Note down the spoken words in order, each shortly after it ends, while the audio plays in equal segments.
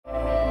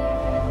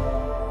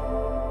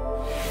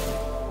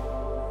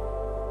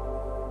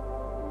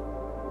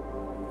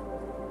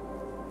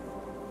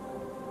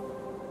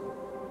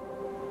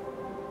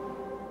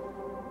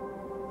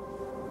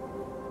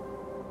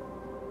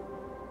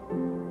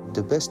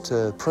the best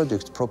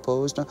product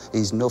proposed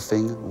is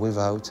nothing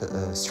without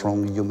a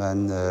strong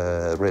human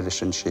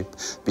relationship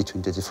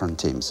between the different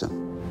teams.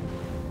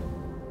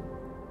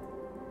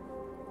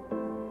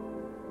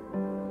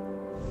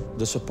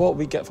 The support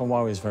we get from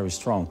Huawei is very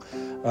strong.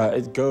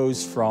 It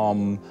goes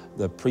from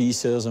the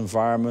pre-sales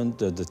environment,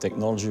 the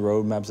technology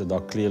roadmaps that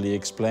are clearly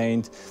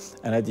explained,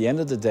 and at the end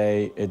of the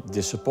day,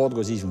 the support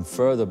goes even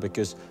further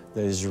because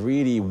there's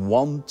really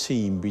one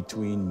team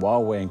between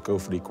Huawei and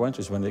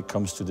Co4D when it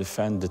comes to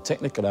defend the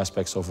technical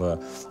aspects of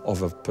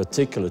a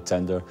particular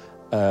tender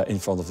in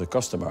front of the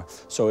customer.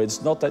 So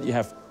it's not that you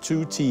have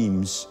two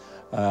teams,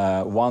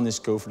 one is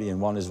Co4D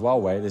and one is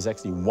Huawei. There's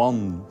actually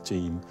one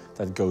team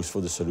that goes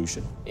for the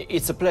solution.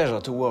 It's a pleasure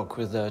to work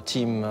with the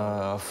team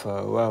of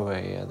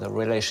Huawei. The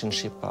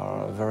relationships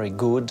are very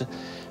good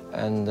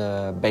and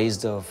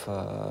based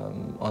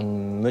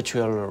on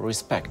mutual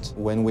respect.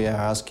 When we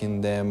are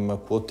asking them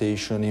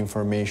quotation,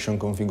 information,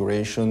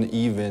 configuration,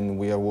 even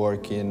we are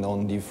working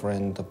on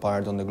different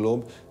parts on the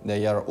globe,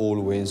 they are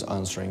always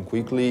answering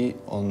quickly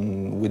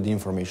with the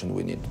information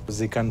we need.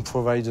 They can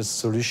provide a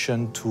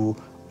solution to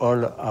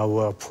all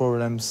our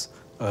problems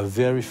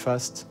very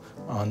fast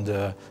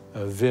and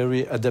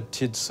very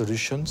adapted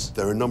solutions.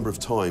 There are a number of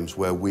times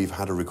where we've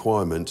had a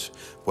requirement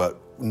but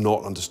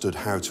not understood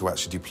how to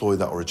actually deploy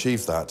that or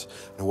achieve that,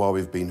 and while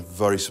we've been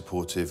very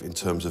supportive in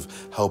terms of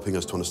helping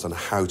us to understand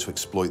how to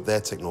exploit their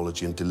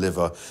technology and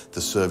deliver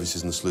the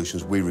services and the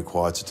solutions we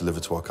require to deliver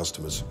to our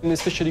customers. I'm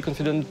especially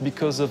confident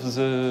because of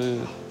the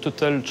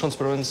total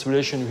transparent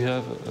relation we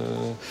have.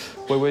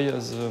 Huawei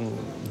has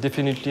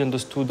definitely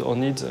understood our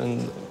needs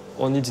and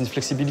our needs and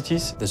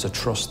flexibilities. There's a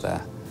trust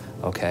there,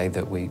 okay,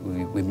 that we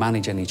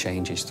manage any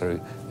changes through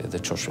the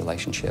trust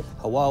relationship.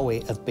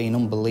 Huawei have been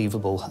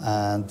unbelievable.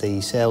 The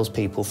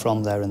salespeople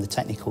from there and the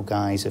technical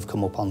guys have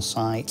come up on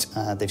site.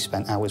 They've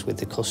spent hours with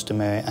the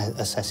customer,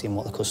 assessing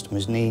what the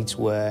customer's needs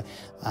were.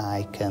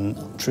 I can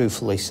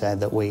truthfully say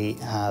that we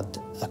had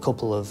a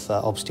couple of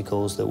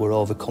obstacles that were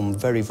overcome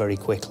very, very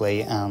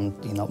quickly, and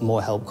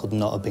more help could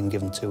not have been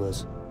given to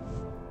us.